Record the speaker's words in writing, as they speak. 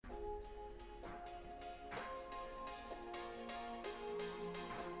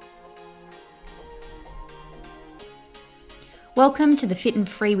Welcome to the Fit and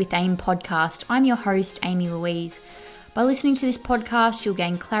Free with AIM podcast. I'm your host, Amy Louise. By listening to this podcast, you'll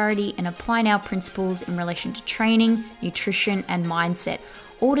gain clarity and apply our principles in relation to training, nutrition, and mindset,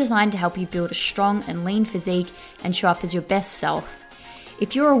 all designed to help you build a strong and lean physique and show up as your best self.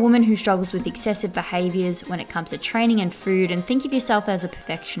 If you're a woman who struggles with excessive behaviors when it comes to training and food and think of yourself as a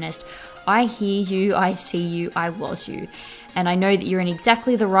perfectionist, I hear you, I see you, I was you. And I know that you're in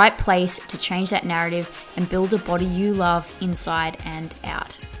exactly the right place to change that narrative and build a body you love inside and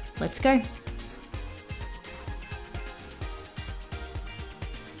out. Let's go.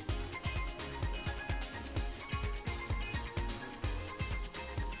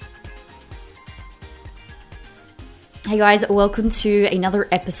 Hey guys, welcome to another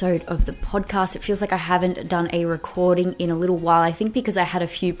episode of the podcast. It feels like I haven't done a recording in a little while. I think because I had a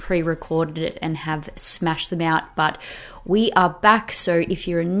few pre-recorded it and have smashed them out, but we are back. So if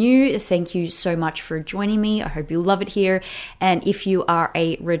you're new, thank you so much for joining me. I hope you love it here. And if you are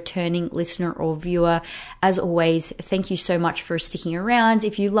a returning listener or viewer, as always, thank you so much for sticking around.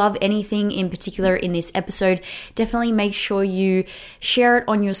 If you love anything in particular in this episode, definitely make sure you share it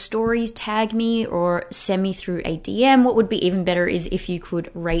on your stories, tag me, or send me through a DM. What would be even better is if you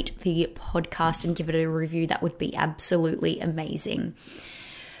could rate the podcast and give it a review. That would be absolutely amazing.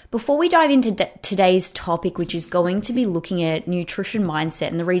 Before we dive into today's topic, which is going to be looking at nutrition mindset,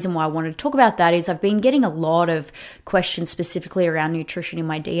 and the reason why I wanted to talk about that is I've been getting a lot of questions specifically around nutrition in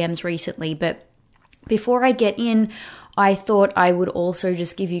my DMs recently, but before I get in, I thought I would also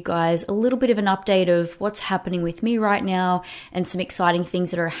just give you guys a little bit of an update of what's happening with me right now and some exciting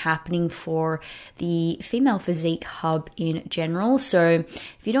things that are happening for the Female Physique Hub in general. So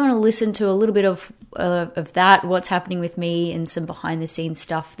if you don't want to listen to a little bit of that, what's happening with me and some behind the scenes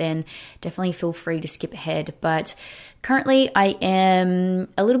stuff, then definitely feel free to skip ahead. But currently I am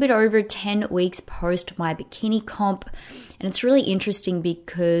a little bit over 10 weeks post my bikini comp, and it's really interesting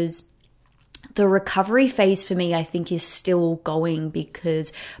because the recovery phase for me, I think, is still going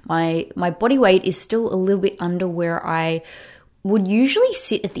because my body weight is still a little bit under where I would usually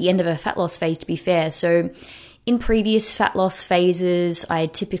sit at the end of a fat loss phase, to be fair. So in previous fat loss phases, I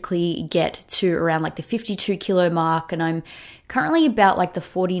typically get to around like the 52 kilo mark, and I'm currently about like the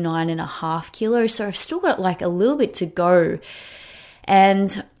 49.5 kilos. So I've still got like a little bit to go.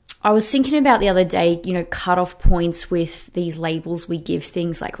 And I was thinking about the other day, cutoff points with these labels we give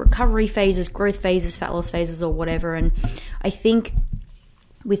things like recovery phases, growth phases, fat loss phases, or whatever. And I think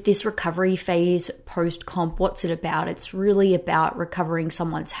with this recovery phase post-comp, what's it about? It's really about recovering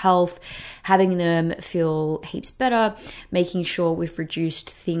someone's health, having them feel heaps better, making sure we've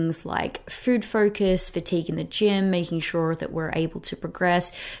reduced things like food focus, fatigue in the gym, making sure that we're able to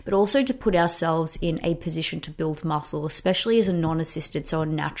progress, but also to put ourselves in a position to build muscle, especially as a non-assisted, so a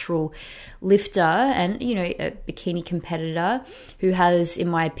natural lifter and, a bikini competitor who has, in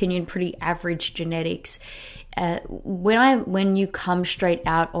my opinion, pretty average genetics. When you come straight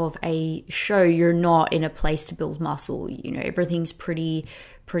out of a show, you're not in a place to build muscle. Everything's pretty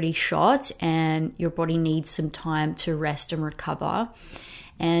shot, and your body needs some time to rest and recover.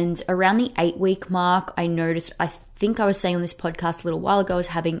 And around the 8-week mark, I noticed, I think I was saying on this podcast a little while ago, I was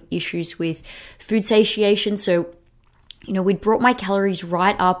having issues with food satiation. So, we'd brought my calories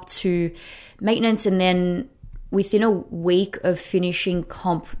right up to maintenance, and then within a week of finishing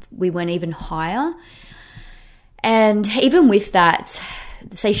comp, we went even higher. And even with that,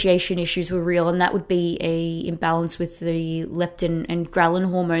 the satiation issues were real, and that would be a imbalance with the leptin and ghrelin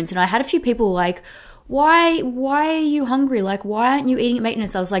hormones. And I had a few people like, why are you hungry? Like, why aren't you eating at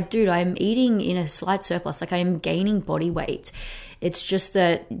maintenance? I was like, dude, I'm eating in a slight surplus. Like, I am gaining body weight. It's just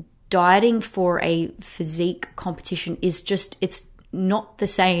that dieting for a physique competition is just, it's not the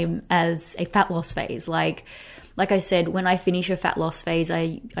same as a fat loss phase. Like I said, when I finish a fat loss phase,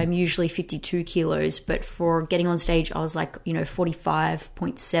 I'm usually 52 kilos, but for getting on stage, I was like,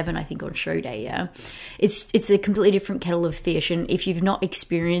 45.7, I think, on show day, yeah. It's a completely different kettle of fish, and if you've not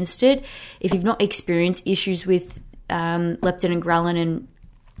experienced it, if you've not experienced issues with leptin and ghrelin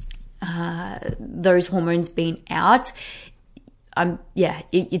and those hormones being out,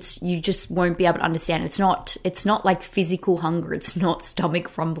 you just won't be able to understand. It's not like physical hunger. It's not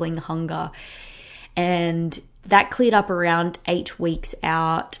stomach rumbling hunger. And that cleared up around 8 weeks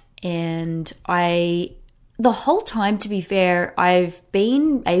out. And the whole time, to be fair, I've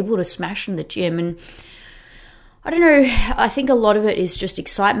been able to smash in the gym. And I don't know, I think a lot of it is just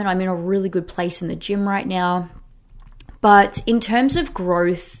excitement. I'm in a really good place in the gym right now. But in terms of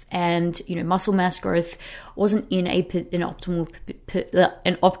growth and, muscle mass growth, wasn't in an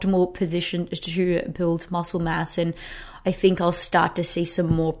optimal position to build muscle mass. And I think I'll start to see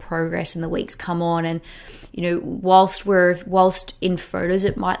some more progress in the weeks come on. And, whilst in photos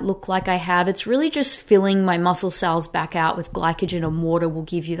it might look like I have, it's really just filling my muscle cells back out with glycogen and water will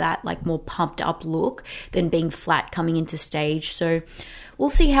give you that like more pumped up look than being flat coming into stage. So we'll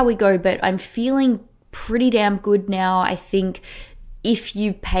see how we go, but I'm feeling pretty damn good now. I think if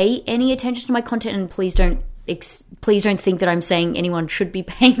you pay any attention to my content, and please don't think that I'm saying anyone should be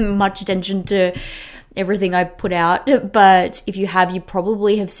paying much attention to everything I put out, but if you have, you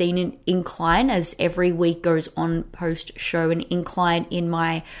probably have seen an incline as every week goes on post show, an incline in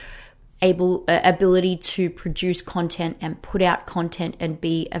my ability to produce content and put out content and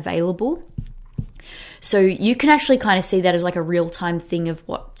be available. So you can actually kind of see that as like a real-time thing of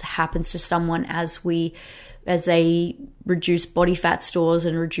what happens to someone as they reduce body fat stores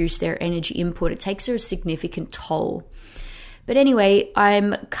and reduce their energy input. It takes a significant toll. But anyway,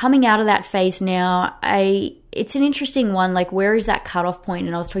 I'm coming out of that phase now. It's an interesting one. Like, where is that cutoff point?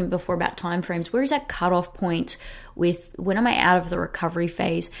 And I was talking before about time frames. Where is that cutoff point with when am I out of the recovery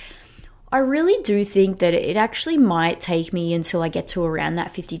phase? I really do think that it actually might take me until I get to around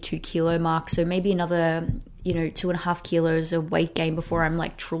that 52 kilo mark. So maybe another, 2.5 kilos of weight gain before I'm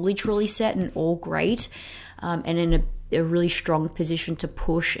like truly set and all great, and in a really strong position to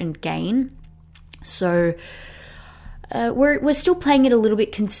push and gain. So we're still playing it a little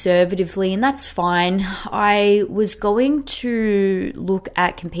bit conservatively, and that's fine. I was going to look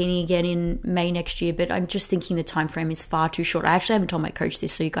at competing again in May next year, but I'm just thinking the time frame is far too short. I actually haven't told my coach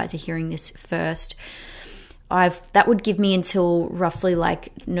this, so you guys are hearing this first. That would give me until roughly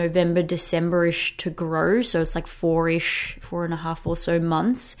like November, December-ish to grow. So it's like 4.5 or so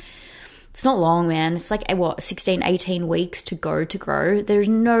months. It's not long, man. It's like, 16, 18 weeks to grow. There's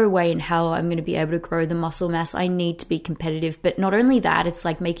no way in hell I'm going to be able to grow the muscle mass. I need to be competitive. But not only that, it's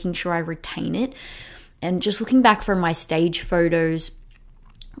like making sure I retain it. And just looking back from my stage photos,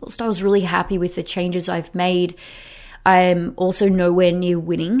 whilst I was really happy with the changes I've made, I'm also nowhere near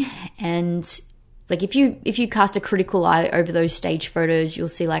winning. And like if you cast a critical eye over those stage photos, you'll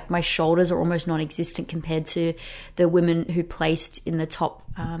see like my shoulders are almost non-existent compared to the women who placed in the top,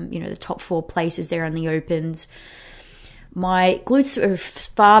 the top 4 places there on the opens. My glutes are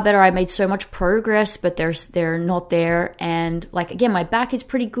far better. I made so much progress, but they're not there. And like, again, my back is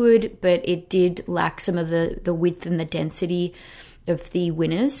pretty good, but it did lack some of the width and the density of the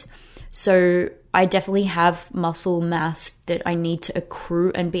winners. So I definitely have muscle mass that I need to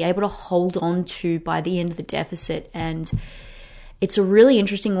accrue and be able to hold on to by the end of the deficit. And it's a really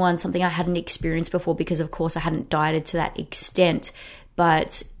interesting one, something I hadn't experienced before because, of course, I hadn't dieted to that extent.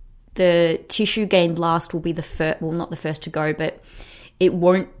 But the tissue gained last will be the first, well, not the first to go, but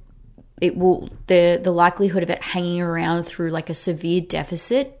the likelihood of it hanging around through like a severe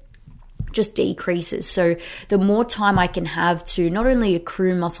deficit just decreases. So the more time I can have to not only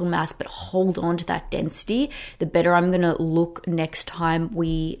accrue muscle mass but hold on to that density, the better I'm going to look next time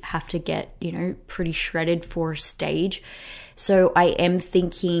we have to get, pretty shredded for a stage. So I am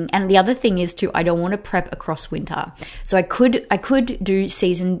thinking, and the other thing is too, I don't want to prep across winter. So I could do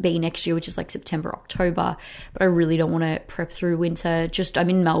season B next year, which is like September, October, but I really don't want to prep through winter. I'm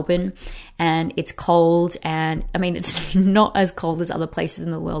in Melbourne and it's cold, and I mean, it's not as cold as other places in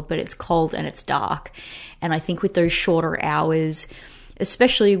the world, but it's cold and it's dark. And I think with those shorter hours,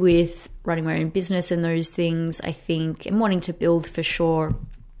 especially with running my own business and those things, I think, and wanting to build for sure,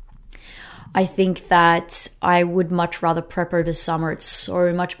 I think that I would much rather prep over summer. It's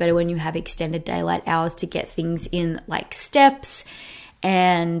so much better when you have extended daylight hours to get things in like steps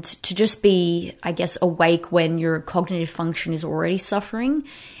and to just be, I guess, awake when your cognitive function is already suffering.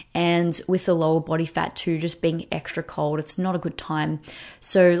 And with the lower body fat too, just being extra cold, it's not a good time.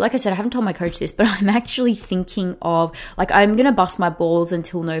 So like I said, I haven't told my coach this, but I'm actually thinking of, like, I'm going to bust my balls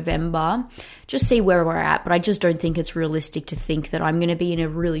until November, just see where we're at. But I just don't think it's realistic to think that I'm going to be in a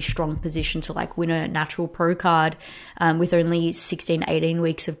really strong position to like win a natural pro card with only 16, 18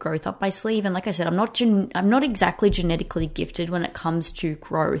 weeks of growth up my sleeve. And like I said, I'm not exactly genetically gifted when it comes to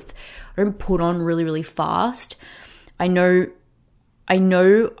growth. I don't put on really, really fast.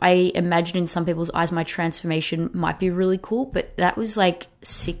 I imagine in some people's eyes my transformation might be really cool, but that was like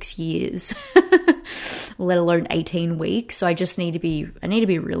 6 years, let alone 18 weeks. So I need to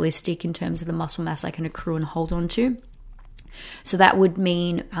be realistic in terms of the muscle mass I can accrue and hold on to. So that would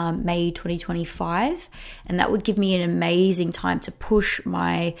mean May 2025, and that would give me an amazing time to push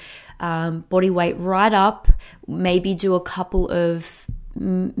my body weight right up, maybe do a couple of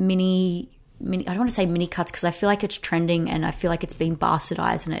mini I don't want to say mini cuts because I feel like it's trending and I feel like it's being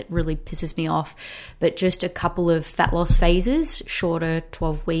bastardized and it really pisses me off, but just a couple of fat loss phases, shorter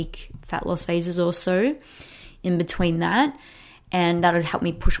 12-week fat loss phases or so in between that. And that would help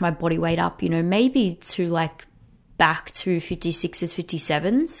me push my body weight up, maybe to like back to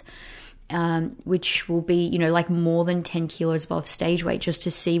 56s, 57s, which will be, like more than 10 kilos above stage weight, just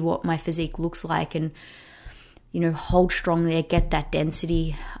to see what my physique looks like and, hold strong there, get that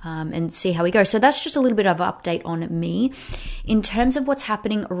density, and see how we go. So that's just a little bit of an update on me. In terms of what's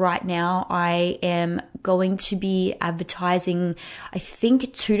happening right now, I am going to be advertising, I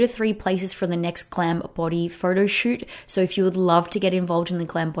think 2 to 3 places for the next Glam Body photo shoot. So if you would love to get involved in the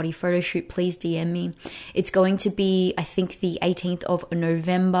Glam Body photo shoot, please DM me. It's going to be, I think, the 18th of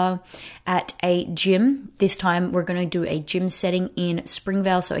November at a gym. This time we're going to do a gym setting in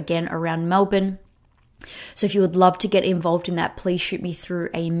Springvale. So again, around Melbourne. So if you would love to get involved in that, please shoot me through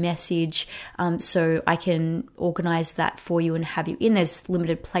a message so I can organize that for you and have you in. There's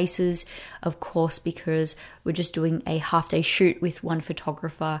limited places, of course, because we're just doing a half-day shoot with one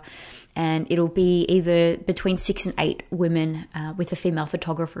photographer, and it'll be either between 6 and 8 women with a female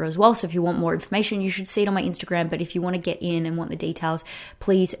photographer as well. So if you want more information, you should see it on my Instagram. But if you want to get in and want the details,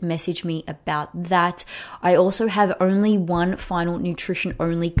 please message me about that. I also have only one final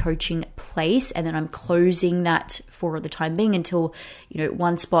nutrition-only coaching place, and then I'm closing that for the time being until,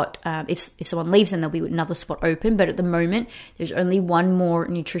 one spot, if someone leaves, then there'll be another spot open. But at the moment, there's only one more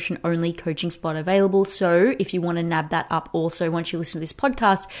nutrition-only coaching spot available. So if you want to nab that up also, once you listen to this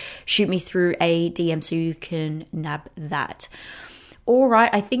podcast, shoot me through a DM so you can nab that. All right,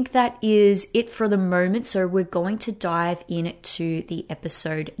 I think that is it for the moment. So we're going to dive into the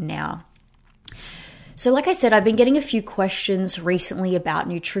episode now. So like I said, I've been getting a few questions recently about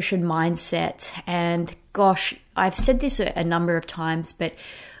nutrition mindset, and gosh, I've said this a number of times, but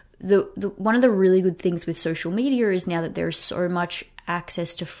the one of the really good things with social media is now that there's so much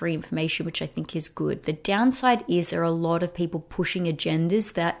access to free information, which I think is good. The downside is there are a lot of people pushing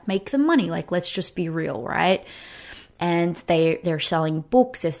agendas that make them money. Like, let's just be real, right? And they're selling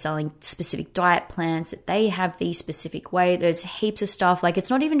books, they're selling specific diet plans that they have the specific way. There's heaps of stuff. Like,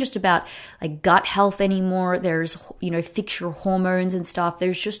 it's not even just about like gut health anymore. There's, fix your hormones and stuff.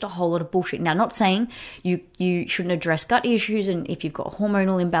 There's just a whole lot of bullshit. Now, not saying you shouldn't address gut issues, and if you've got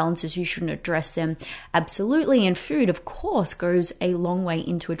hormonal imbalances, you shouldn't address them. Absolutely. And food, of course, goes a long way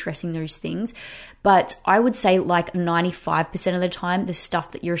into addressing those things. But I would say like 95% of the time, the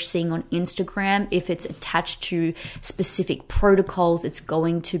stuff that you're seeing on Instagram, if it's attached to specific protocols, it's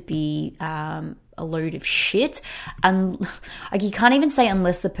going to be a load of shit. And like, you can't even say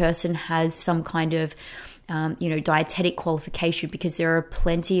unless the person has some kind of, dietetic qualification, because there are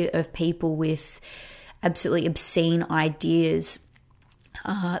plenty of people with absolutely obscene ideas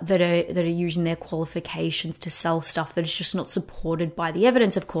that are using their qualifications to sell stuff that is just not supported by the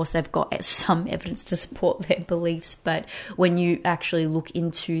evidence. Of course, they've got some evidence to support their beliefs, but when you actually look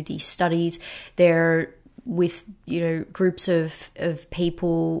into the studies, they're with groups of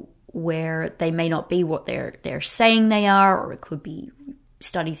people where they may not be what they're saying they are, or it could be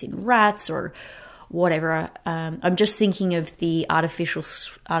studies in rats or whatever. I'm just thinking of the artificial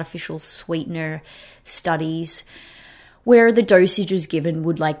sweetener studies, where the dosages given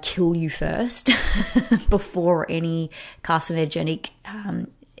would like kill you first before any carcinogenic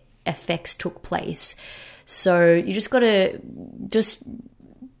effects took place. So you just got to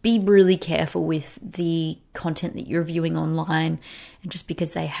be really careful with the content that you're viewing online. And just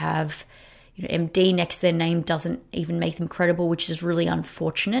because they have MD next to their name doesn't even make them credible, which is really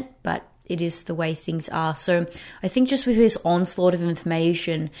unfortunate, but it is the way things are. So I think just with this onslaught of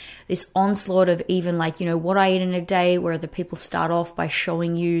information, this onslaught of even like, what I eat in a day, where the people start off by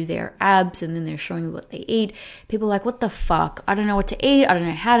showing you their abs and then they're showing you what they eat. People are like, what the fuck? I don't know what to eat. I don't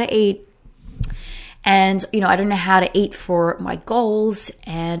know how to eat. And, I don't know how to eat for my goals,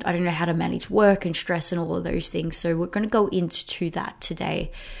 and I don't know how to manage work and stress and all of those things. So we're going to go into that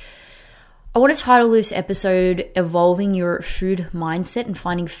today. I want to title this episode Evolving Your Food Mindset and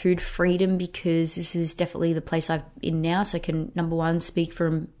Finding Food Freedom, because this is definitely the place I'm in now. So I can, number one, speak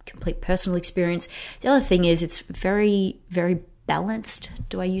from complete personal experience. The other thing is it's very, very balanced.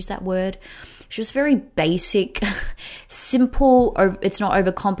 Do I use that word? It's just very basic, simple. It's not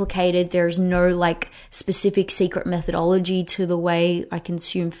overcomplicated. There's no like specific secret methodology to the way I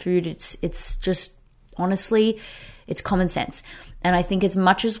consume food. It's just, honestly, it's common sense. And I think as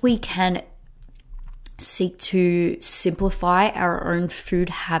much as we can seek to simplify our own food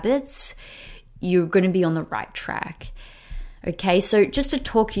habits, you're going to be on the right track. Okay, so just to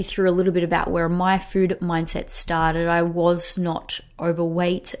talk you through a little bit about where my food mindset started, I was not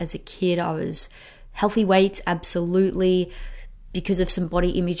overweight as a kid. I was healthy weight, absolutely, because of some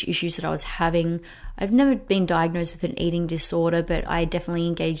body image issues that I was having. I've never been diagnosed with an eating disorder, but I definitely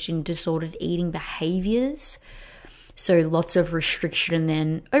engaged in disordered eating behaviors. So lots of restriction and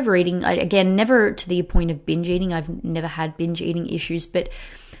then overeating. Again, never to the point of binge eating. I've never had binge eating issues, but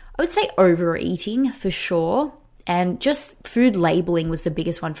I would say overeating for sure. And just food labeling was the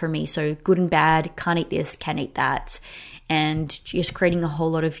biggest one for me. So good and bad, can't eat this, can't eat that. And just creating a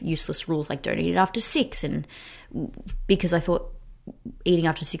whole lot of useless rules like don't eat it after 6. And because I thought eating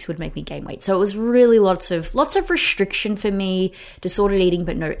after 6 would make me gain weight. So it was really lots of restriction for me, disordered eating,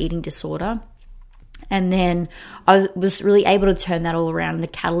 but no eating disorder. And then I was really able to turn that all around. And the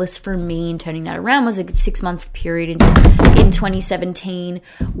catalyst for me in turning that around was a 6-month period in 2017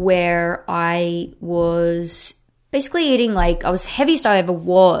 where I was basically eating I was the heaviest I ever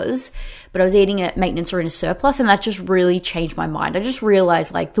was, but I was eating at maintenance or in a surplus, and that just really changed my mind. I just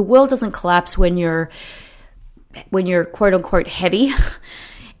realized the world doesn't collapse when you're quote unquote heavy,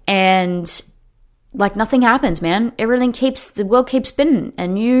 and nothing happens, man. The world keeps spinning,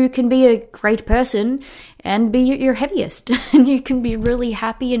 and you can be a great person and be at your heaviest. And you can be really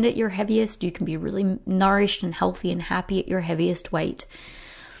happy and at your heaviest. You can be really nourished and healthy and happy at your heaviest weight.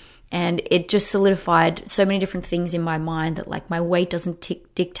 And it just solidified so many different things in my mind that my weight doesn't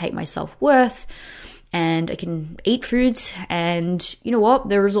dictate my self-worth, and I can eat foods. And you know what?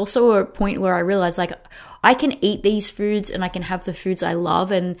 There was also a point where I realized I can eat these foods and I can have the foods I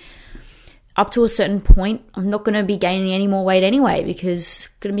love, and up to a certain point, I'm not going to be gaining any more weight anyway, because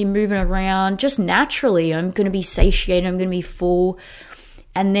I'm going to be moving around just naturally. I'm going to be satiated. I'm going to be full.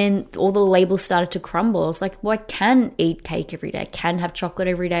 And then all the labels started to crumble. I was like, well, I can eat cake every day. I can have chocolate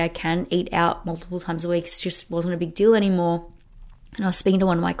every day. I can eat out multiple times a week. It just wasn't a big deal anymore. And I was speaking to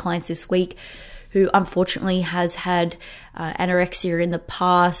one of my clients this week who unfortunately has had anorexia in the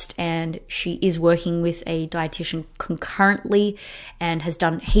past, and she is working with a dietitian concurrently and has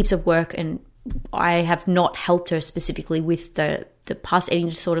done heaps of work, and I have not helped her specifically with the past eating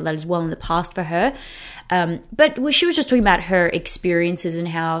disorder that is well in the past for her. But she was just talking about her experiences and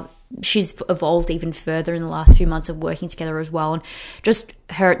how she's evolved even further in the last few months of working together as well. And just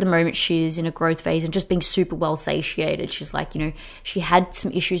her at the moment, she's in a growth phase and just being super well satiated. She's she had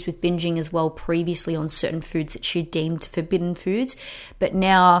some issues with binging as well previously on certain foods that she deemed forbidden foods. But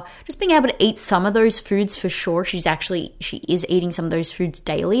now just being able to eat some of those foods for sure. She is eating some of those foods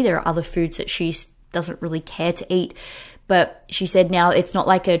daily. There are other foods that she doesn't really care to eat. But she said now it's not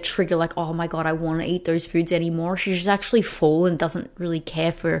like a trigger oh my God, I want to eat those foods anymore. She's just actually full and doesn't really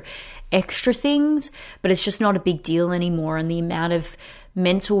care for extra things, but it's just not a big deal anymore. And the amount of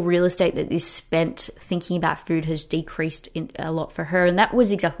mental real estate that is spent thinking about food has decreased a lot for her. And that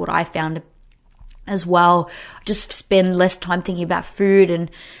was exactly what I found as well. Just spend less time thinking about food, and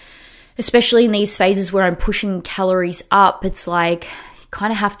especially in these phases where I'm pushing calories up, it's you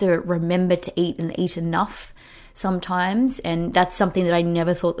kind of have to remember to eat and eat enough sometimes, and that's something that I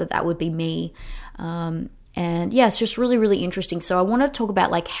never thought that would be me. And yeah, it's just really, really interesting. So I want to talk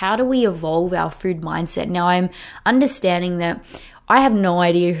about how do we evolve our food mindset. Now, I'm understanding that I have no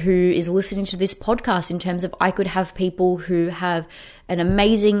idea who is listening to this podcast, in terms of I could have people who have an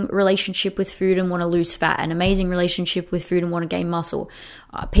amazing relationship with food and want to lose fat, an amazing relationship with food and want to gain muscle.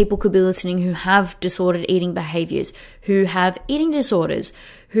 People could be listening who have disordered eating behaviors, who have eating disorders,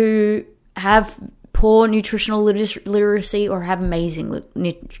 who have poor nutritional literacy, or have amazing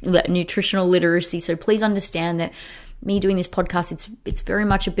nutritional literacy. So please understand that me doing this podcast, it's very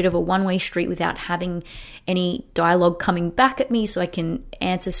much a bit of a one-way street without having any dialogue coming back at me, so I can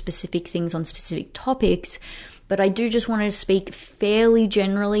answer specific things on specific topics. But I do just want to speak fairly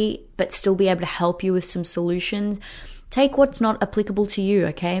generally, but still be able to help you with some solutions. Take what's not applicable to you,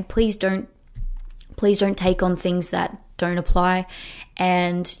 okay? Please don't take on things that don't apply.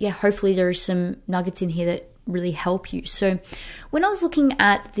 And yeah, hopefully there are some nuggets in here that really help you. So when I was looking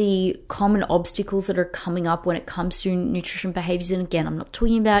at the common obstacles that are coming up when it comes to nutrition behaviors, and again, I'm not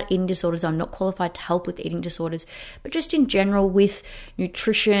talking about eating disorders, I'm not qualified to help with eating disorders, but just in general with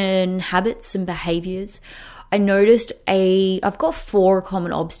nutrition habits and behaviors, I noticed I've got 4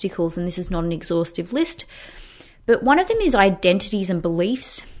 common obstacles, and this is not an exhaustive list, but one of them is identities and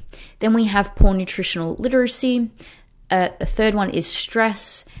beliefs. Then we have poor nutritional literacy. A third one is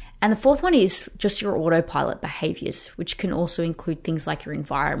stress. And the fourth one is just your autopilot behaviors, which can also include things like your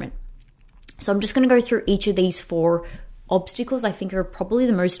environment. So I'm just going to go through each of these 4 obstacles. I think are probably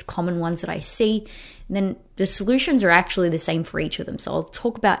the most common ones that I see. And then the solutions are actually the same for each of them. So I'll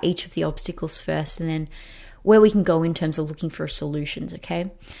talk about each of the obstacles first, and then where we can go in terms of looking for solutions,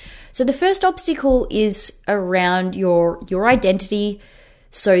 okay? So the first obstacle is around your identity.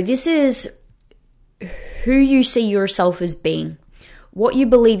 So this is who you see yourself as being, what you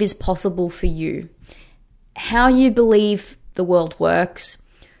believe is possible for you, how you believe the world works,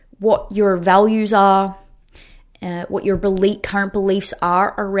 what your values are, what your current beliefs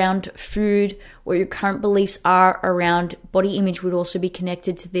are around food, what your current beliefs are around body image would also be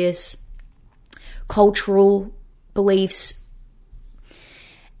connected to this, cultural beliefs.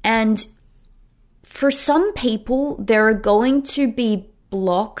 And for some people, there are going to be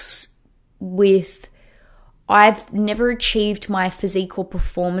blocks with, I've never achieved my physique or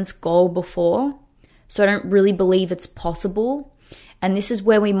performance goal before, so I don't really believe it's possible. And this is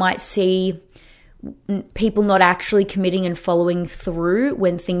where we might see people not actually committing and following through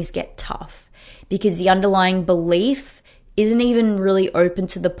when things get tough, because the underlying belief isn't even really open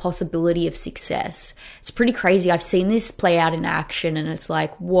to the possibility of success. It's pretty crazy. I've seen this play out in action, and it's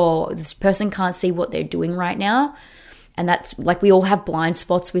like, whoa, this person can't see what they're doing right now. And that's like, we all have blind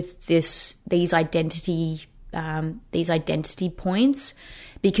spots with these identity points,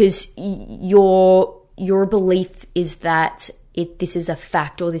 because your belief is that this is a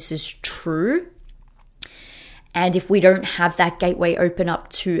fact or this is true. And if we don't have that gateway open up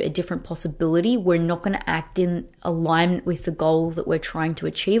to a different possibility, we're not going to act in alignment with the goal that we're trying to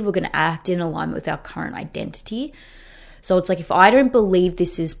achieve. We're going to act in alignment with our current identity. So it's like, if I don't believe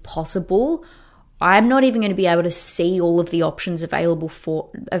this is possible, I'm not even going to be able to see all of the options available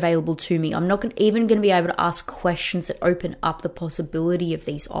to me. I'm not even going to be able to ask questions that open up the possibility of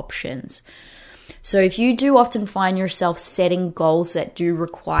these options. So if you do often find yourself setting goals that do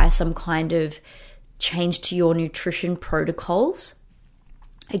require some kind of change to your nutrition protocols,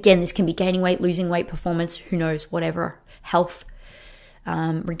 again, this can be gaining weight, losing weight, performance, who knows, whatever, health,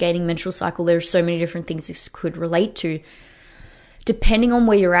 regaining menstrual cycle. There's so many different things this could relate to. Depending on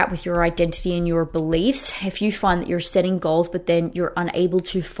where you're at with your identity and your beliefs, if you find that you're setting goals but then you're unable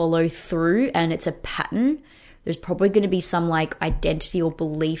to follow through and it's a pattern, there's probably going to be some like identity or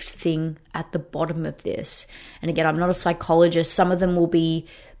belief thing at the bottom of this. And again, I'm not a psychologist. Some of them will be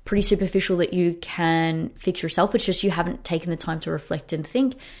pretty superficial that you can fix yourself. It's just you haven't taken the time to reflect and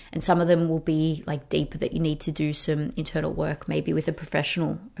think. And some of them will be like deeper, that you need to do some internal work, maybe with a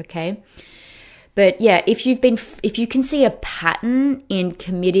professional, okay? But yeah, if you can see a pattern in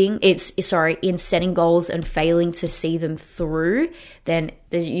in setting goals and failing to see them through, then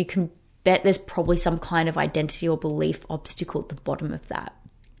you can bet there's probably some kind of identity or belief obstacle at the bottom of that.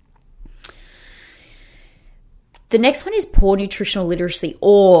 The next one is poor nutritional literacy,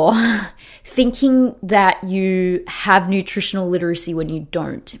 or thinking that you have nutritional literacy when you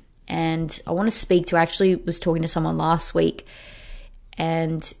don't. And I want to speak to, actually was talking to someone last week,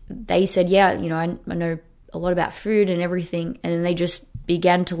 and they said, yeah, I know a lot about food and everything. And then they just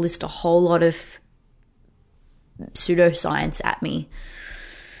began to list a whole lot of pseudoscience at me.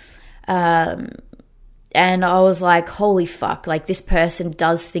 And I was like, holy fuck, like this person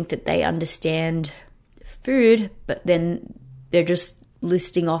does think that they understand food, but then they're just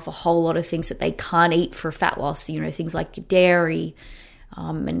listing off a whole lot of things that they can't eat for fat loss, things like dairy,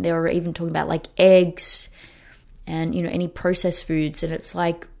 and they were even talking about like eggs and any processed foods. And it's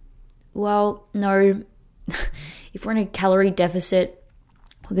like, well, no, if we're in a calorie deficit,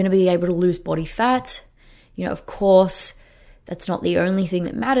 we're going to be able to lose body fat. Of course, that's not the only thing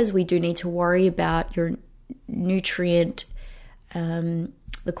that matters. We do need to worry about your nutrient,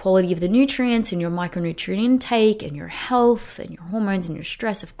 the quality of the nutrients and your micronutrient intake and your health and your hormones and your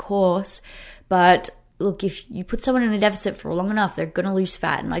stress, of course. But look, if you put someone in a deficit for long enough, they're going to lose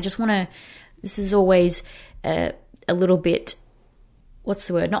fat. And I just want to, this is always a little bit, what's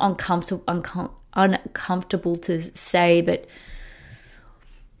the word? Not uncomfortable to say, but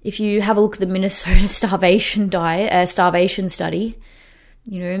if you have a look at the Minnesota starvation study,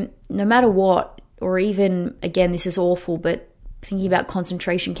 no matter what, or even, again, this is awful, but thinking about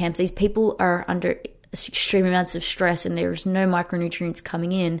concentration camps, these people are under extreme amounts of stress and there's no micronutrients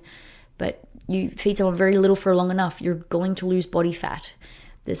coming in, but you feed someone very little for long enough, you're going to lose body fat.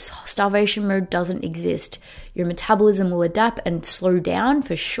 This starvation mode doesn't exist. Your metabolism will adapt and slow down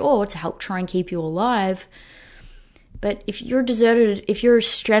for sure to help try and keep you alive. But if you're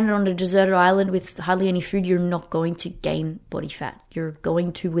stranded on a deserted island with hardly any food, you're not going to gain body fat. You're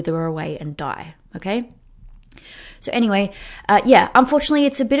going to wither away and die, okay? So anyway, unfortunately,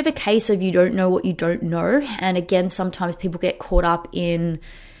 it's a bit of a case of you don't know what you don't know. And again, sometimes people get caught up in,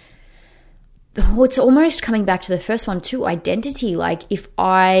 it's almost coming back to the first one too, identity. Like if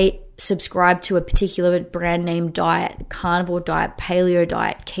I subscribe to a particular brand name diet, carnivore diet, paleo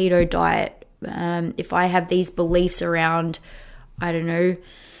diet, keto diet, if I have these beliefs around, I don't know,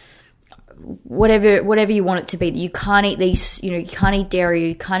 whatever you want it to be, that you can't eat these, you can't eat dairy,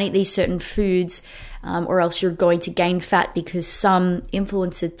 you can't eat these certain foods, or else you're going to gain fat because some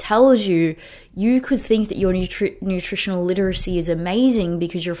influencer tells you, you could think that your nutritional literacy is amazing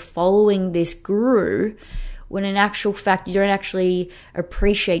because you're following this guru, when in actual fact you don't actually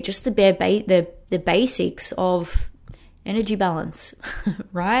appreciate just the the basics of energy balance,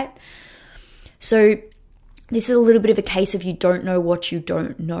 right? So this is a little bit of a case of you don't know what you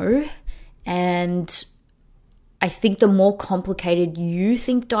don't know. And I think the more complicated you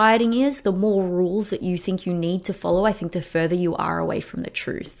think dieting is, the more rules that you think you need to follow, I think the further you are away from the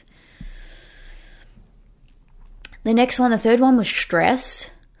truth. The next one, the third one, was stress.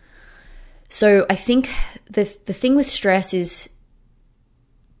 So I think the thing with stress is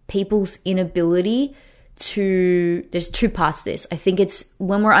people's inability to, there's two parts to this. I think it's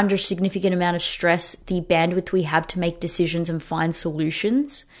when we're under a significant amount of stress, the bandwidth we have to make decisions and find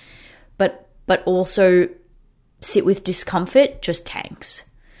solutions, but also sit with discomfort just tanks.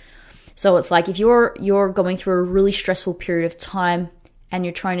 So it's like if you're going through a really stressful period of time and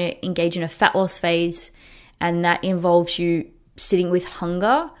you're trying to engage in a fat loss phase, and that involves you sitting with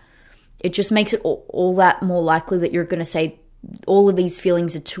hunger, it just makes it all that more likely that you're going to say, all of these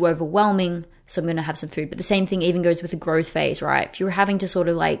feelings are too overwhelming, so I'm going to have some food. But the same thing even goes with the growth phase, right? If you're having to sort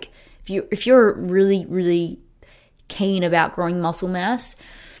of like, if you're really, really keen about growing muscle mass,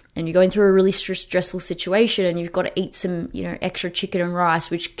 and you're going through a really stressful situation and you've got to eat some, extra chicken and rice,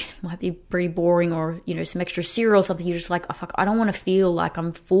 which might be pretty boring, or, some extra cereal or something, you're just like, oh, fuck, I don't want to feel like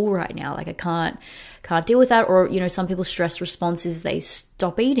I'm full right now. Like I can't deal with that. Or, some people's stress response is they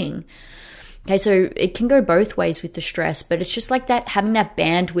stop eating. Okay, so it can go both ways with the stress, but it's just like that, having that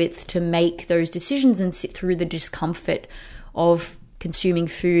bandwidth to make those decisions and sit through the discomfort of consuming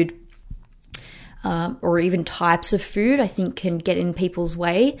food, or even types of food, I think can get in people's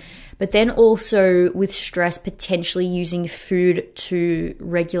way. But then also with stress, potentially using food to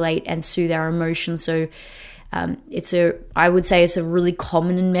regulate and soothe our emotions. So I would say it's a really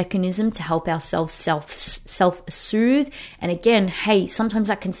common mechanism to help ourselves self-soothe. And again, hey, sometimes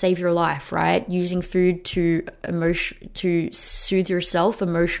that can save your life, right? Using food to soothe yourself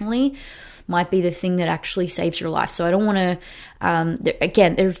emotionally might be the thing that actually saves your life. So I don't want to,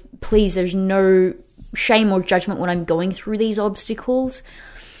 there's no shame or judgment when I'm going through these obstacles.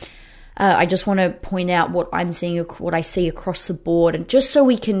 I just want to point out what I'm seeing, what I see across the board, and just so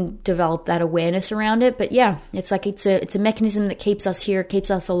we can develop that awareness around it. But yeah, it's like it's a mechanism that keeps us here,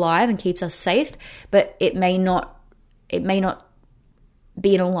 keeps us alive, and keeps us safe. But it may not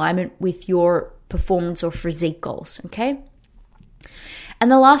be in alignment with your performance or physique goals. Okay. And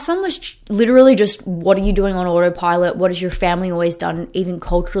the last one was literally just, what are you doing on autopilot? What has your family always done? Even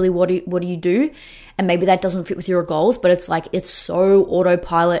culturally, what do you do? And maybe that doesn't fit with your goals, but it's like, it's so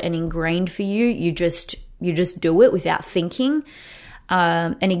autopilot and ingrained for you. You just do it without thinking.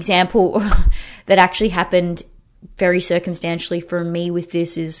 An example that actually happened very circumstantially for me with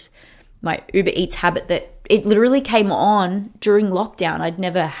this is my Uber Eats habit, that it literally came on during lockdown. I'd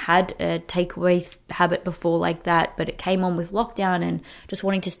never had a takeaway habit before like that, but it came on with lockdown and just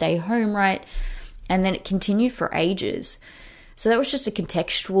wanting to stay home, right? And then it continued for ages. So that was just a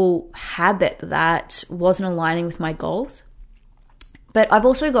contextual habit that wasn't aligning with my goals. But I've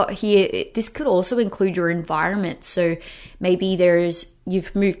also got here, this could also include your environment. So maybe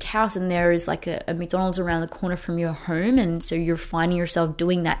you've moved house and there is like a McDonald's around the corner from your home. And so you're finding yourself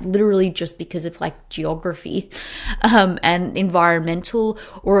doing that literally just because of like geography and environmental,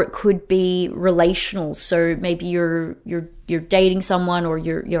 or it could be relational. So maybe you're dating someone, or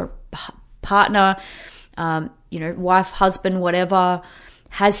your partner, wife, husband, whatever,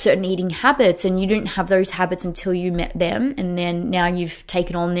 has certain eating habits, and you didn't have those habits until you met them, and then now you've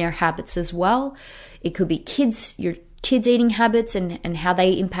taken on their habits as well. It could be your kids' eating habits and how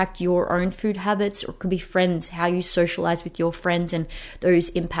they impact your own food habits, or it could be friends, how you socialize with your friends and those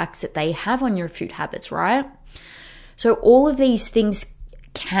impacts that they have on your food habits, right? So all of these things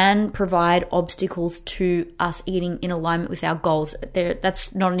can provide obstacles to us eating in alignment with our goals.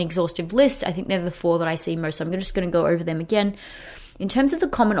 That's not an exhaustive list. I think they're the 4 that I see most. So I'm just going to go over them again. In terms of the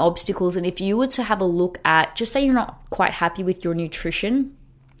common obstacles, and if you were to have a look at, just say you're not quite happy with your nutrition,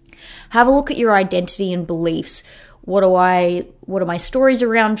 have a look at your identity and beliefs. What are my stories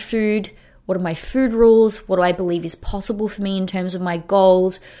around food? What are my food rules? What do I believe is possible for me in terms of my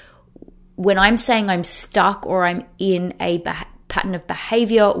goals? When I'm saying I'm stuck or I'm in a pattern of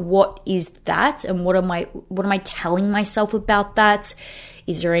behavior, what is that? And what am I telling myself about that?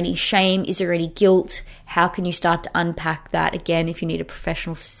 Is there any shame? Is there any guilt? How can you start to unpack that? Again, if you need a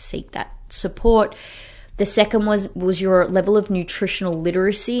professional, seek that support. The second was your level of nutritional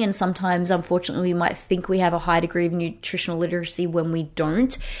literacy. And sometimes, unfortunately, we might think we have a high degree of nutritional literacy when we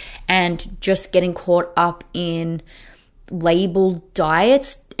don't. And just getting caught up in labeled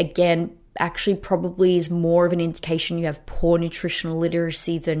diets, again, actually probably is more of an indication you have poor nutritional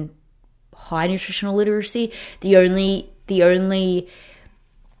literacy than high nutritional literacy. The only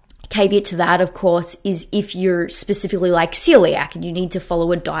caveat to that, of course, is if you're specifically like celiac and you need to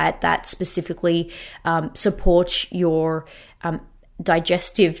follow a diet that specifically supports your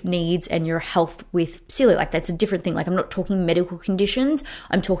digestive needs and your health with celiac. Like, that's a different thing. Like, I'm not talking medical conditions.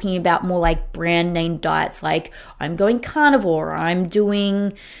 I'm talking about more like brand name diets. Like, I'm going carnivore. I'm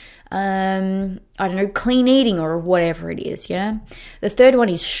doing clean eating or whatever it is, yeah? The third one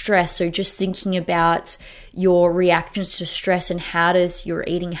is stress. So just thinking about your reactions to stress and how does your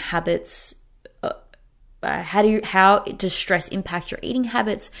eating habits, how does stress impact your eating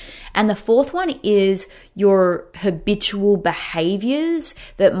habits? And the fourth one is your habitual behaviors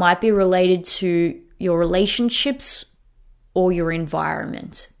that might be related to your relationships or your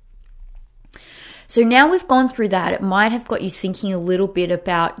environment. So now we've gone through that, it might have got you thinking a little bit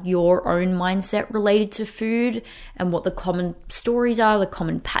about your own mindset related to food and what the common stories are, the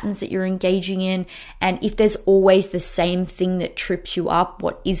common patterns that you're engaging in. And if there's always the same thing that trips you up,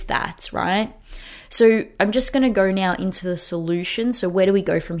 what is that, right? So I'm just going to go now into the solution. So where do we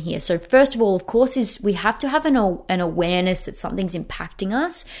go from here? So first of all, of course, is we have to have an awareness that something's impacting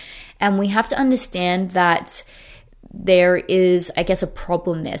us. And we have to understand that there is, I guess, a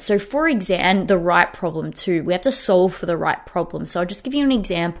problem there. So for example, and the right problem too, we have to solve for the right problem. So I'll just give you an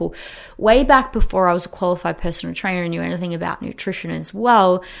example. Way back before I was a qualified personal trainer and knew anything about nutrition as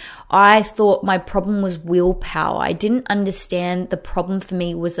well, I thought my problem was willpower. I didn't understand the problem for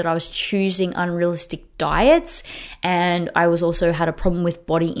me was that I was choosing unrealistic diets, and I was also had a problem with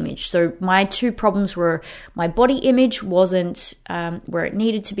body image. So my two problems were my body image wasn't where it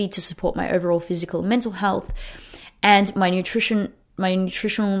needed to be to support my overall physical and mental health, and my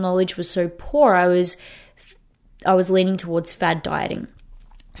nutritional knowledge was so poor, I was leaning towards fad dieting.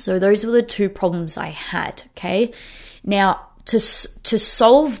 So those were the two problems I had, okay? Now, to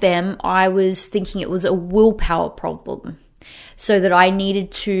solve them, I was thinking it was a willpower problem. So that I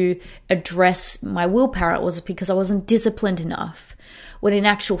needed to address my willpower. It was because I wasn't disciplined enough. When in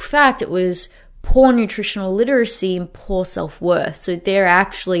actual fact, it was poor nutritional literacy and poor self-worth. So they're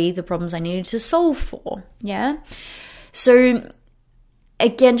actually the problems I needed to solve for, yeah? So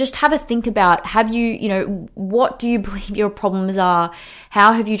again, just have a think about, what do you believe your problems are?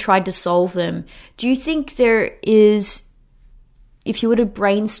 How have you tried to solve them? Do you think there is, if you were to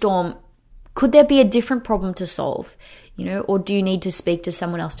brainstorm, could there be a different problem to solve? Or do you need to speak to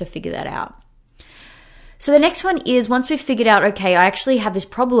someone else to figure that out? So the next one is, once we've figured out, okay, I actually have this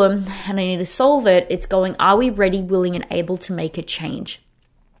problem and I need to solve it, it's going, are we ready, willing, and able to make a change?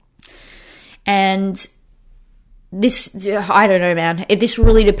 And this, I don't know, man. This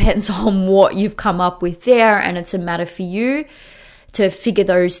really depends on what you've come up with there, and it's a matter for you to figure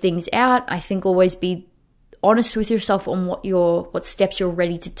those things out. I think always be honest with yourself on what steps you're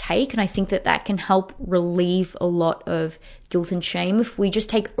ready to take, and I think that can help relieve a lot of guilt and shame if we just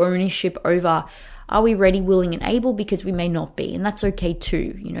take ownership over, are we ready, willing, and able? Because we may not be, and that's okay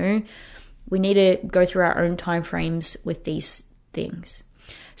too, We need to go through our own time frames with these things.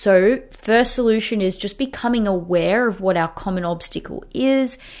 So first solution is just becoming aware of what our common obstacle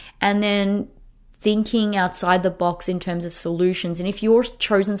is, and then thinking outside the box in terms of solutions. And if your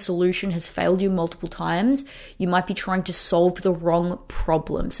chosen solution has failed you multiple times, you might be trying to solve the wrong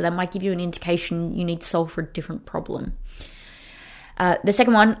problem. So that might give you an indication you need to solve for a different problem. The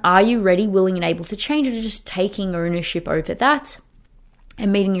second one, are you ready, willing, and able to change, or just taking ownership over that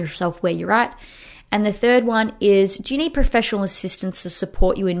and meeting yourself where you're at? And the third one is, do you need professional assistance to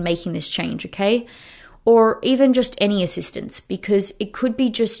support you in making this change, okay? Or even just any assistance, because it could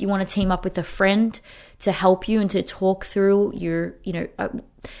be just you want to team up with a friend to help you and to talk through your,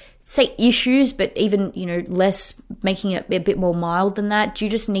 say issues, but even, less, making it a bit more mild than that. Do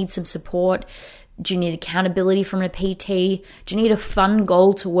you just need some support? Do you need accountability from a PT? Do you need a fun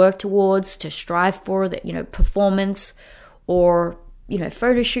goal to work towards, to strive for, that, performance, or,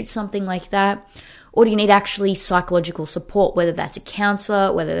 photo shoot, something like that? Or do you need actually psychological support, whether that's a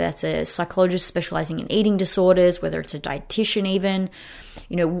counselor, whether that's a psychologist specializing in eating disorders, whether it's a dietitian even?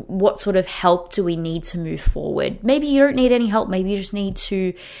 What sort of help do we need to move forward? Maybe you don't need any help. Maybe you just need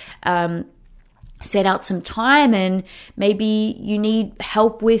to set out some time, and maybe you need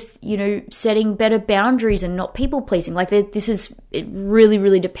help with, setting better boundaries and not people pleasing. Like it really,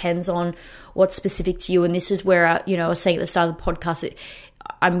 really depends on what's specific to you. And this is where, I was saying at the start of the podcast,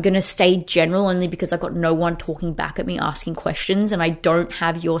 I'm going to stay general only because I've got no one talking back at me asking questions, and I don't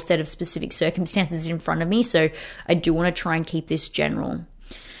have your set of specific circumstances in front of me. So I do want to try and keep this general.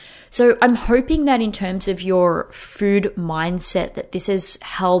 So I'm hoping that in terms of your food mindset, that this has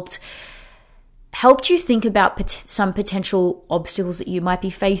helped you think about some potential obstacles that you might be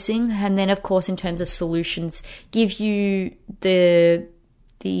facing. And then, of course, in terms of solutions, give you the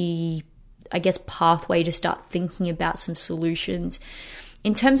I guess, pathway to start thinking about some solutions.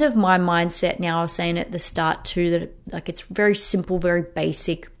 In terms of my mindset now, I was saying at the start too that like it's very simple, very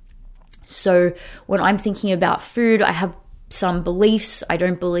basic. So when I'm thinking about food, I have some beliefs. I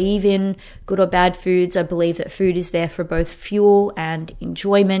don't believe in good or bad foods. I believe that food is there for both fuel and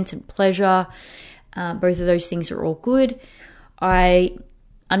enjoyment and pleasure. Both of those things are all good. I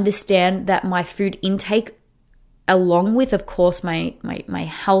understand that my food intake, along with, of course, my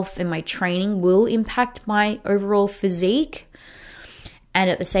health and my training, will impact my overall physique. And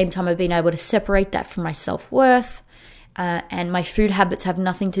at the same time, I've been able to separate that from my self-worth. And my food habits have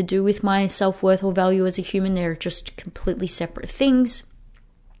nothing to do with my self-worth or value as a human. They're just completely separate things.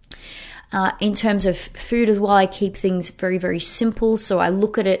 In terms of food as well, I keep things very, very simple. So I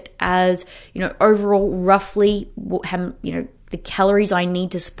look at it as, overall, roughly, the calories I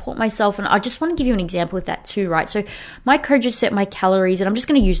need to support myself. And I just want to give you an example with that too, right? So my coach has set my calories, and I'm just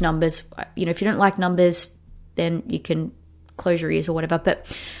going to use numbers. If you don't like numbers, then you can close your ears or whatever. But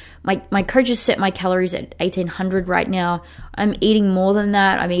my coach has set my calories at 1,800 right now. I'm eating more than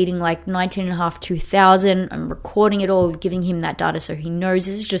that. I'm eating like 19.5, 2,000. I'm recording it all, giving him that data so he knows.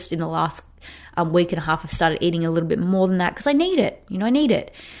 This is just in the last week and a half. I've started eating a little bit more than that because I need it. I need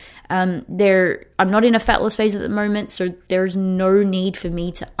it. I'm not in a fat loss phase at the moment, so there's no need for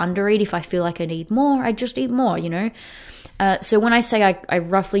me to undereat. If I feel like I need more, I just eat more, So when I say I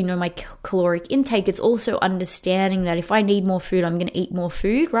roughly know my caloric intake, it's also understanding that if I need more food, I'm going to eat more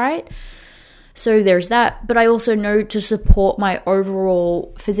food, right? So there's that. But I also know to support my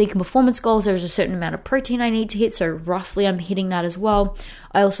overall physique and performance goals, there's a certain amount of protein I need to hit. So roughly I'm hitting that as well.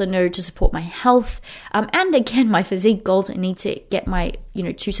 I also know to support my health. And again, my physique goals, I need to get my,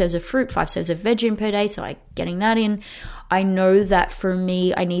 2 serves of fruit, 5 serves of veg in per day. So I'm getting that in. I know that for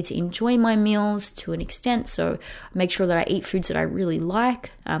me, I need to enjoy my meals to an extent. So make sure that I eat foods that I really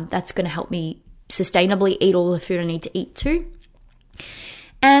like. That's going to help me sustainably eat all the food I need to eat too.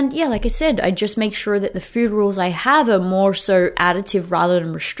 And yeah, like I said, I just make sure that the food rules I have are more so additive rather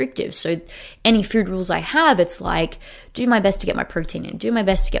than restrictive. So any food rules I have, it's like, do my best to get my protein in, do my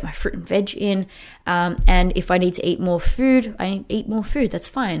best to get my fruit and veg in. And if I need to eat more food, I eat more food. That's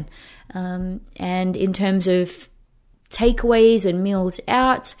fine. And in terms of takeaways and meals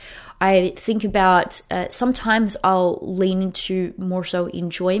out, I think about sometimes I'll lean into more so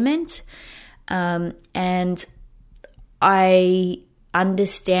enjoyment. And I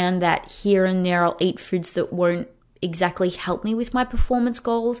understand that here and there I'll eat foods that won't exactly help me with my performance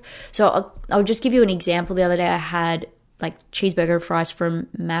goals. So I'll just give you an example. The other day I had like cheeseburger and fries from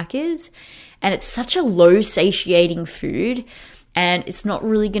Macca's, and it's such a low satiating food, and it's not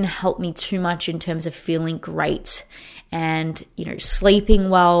really going to help me too much in terms of feeling great and, sleeping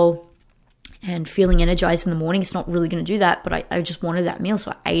well and feeling energized in the morning. It's not really going to do that, but I just wanted that meal,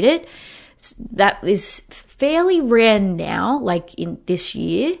 so I ate it. That is fairly rare now, like in this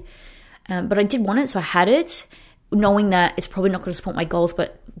year, but I did want it, so I had it, knowing that it's probably not going to support my goals,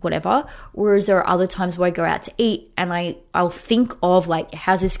 but whatever. Whereas there are other times where I go out to eat and I'll think of like,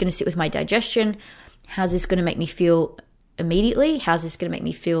 how's this going to sit with my digestion? How's this going to make me feel immediately? How's this going to make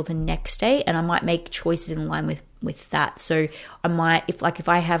me feel the next day? And I might make choices in line with that. So I might, if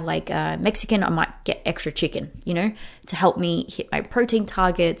I have like Mexican, I might get extra chicken, to help me hit my protein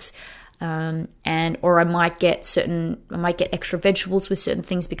targets. Or I might get extra vegetables with certain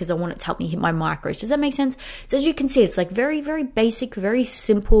things because I want it to help me hit my macros. Does that make sense? So as you can see, it's like very, very basic, very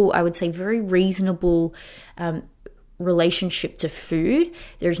simple, I would say very reasonable, relationship to food.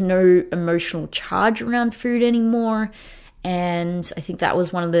 There's no emotional charge around food anymore. And I think that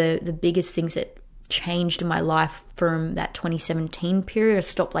was one of the biggest things that changed in my life from that 2017 period. I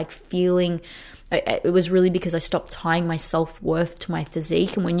stopped feeling, it was really because I stopped tying my self-worth to my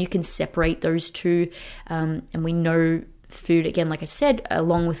physique. And when you can separate those two, and we know food, again, like I said,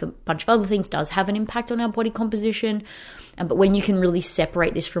 along with a bunch of other things, does have an impact on our body composition. But when you can really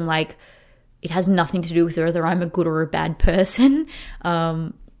separate this from it has nothing to do with whether I'm a good or a bad person,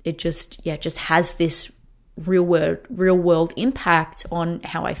 it just has this real world impact on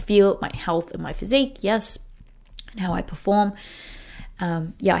how I feel, my health and my physique, yes, and how I perform.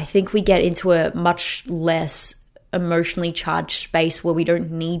 I think we get into a much less emotionally charged space where we don't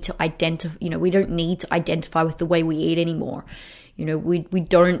need to identify with the way we eat anymore. We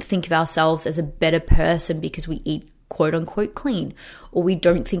don't think of ourselves as a better person because we eat quote unquote clean, or we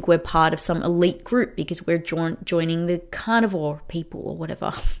don't think we're part of some elite group because we're joining the carnivore people or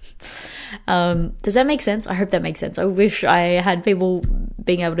whatever. Does that make sense? I hope that makes sense. I wish I had people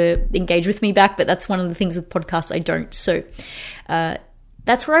being able to engage with me back, but that's one of the things with podcasts I don't. So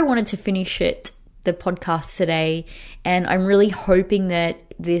that's where I wanted to finish the podcast today. And I'm really hoping that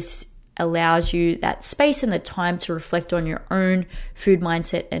this allows you that space and the time to reflect on your own food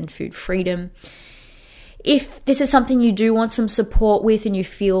mindset and food freedom. If this is something you do want some support with and you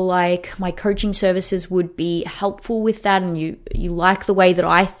feel like my coaching services would be helpful with that, and you like the way that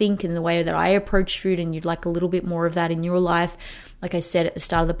I think and the way that I approach food, and you'd like a little bit more of that in your life, like I said at the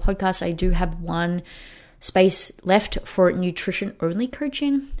start of the podcast, I do have one space left for nutrition only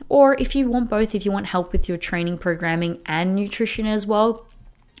coaching. Or if you want both, if you want help with your training, programming and nutrition as well,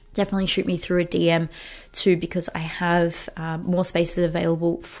 definitely shoot me through a DM too, because I have more spaces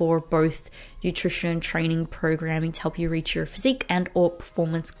available for both nutrition, training, programming to help you reach your physique and or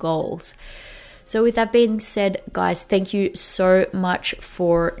performance goals. So with that being said, guys, thank you so much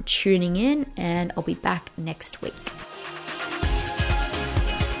for tuning in, and I'll be back next week.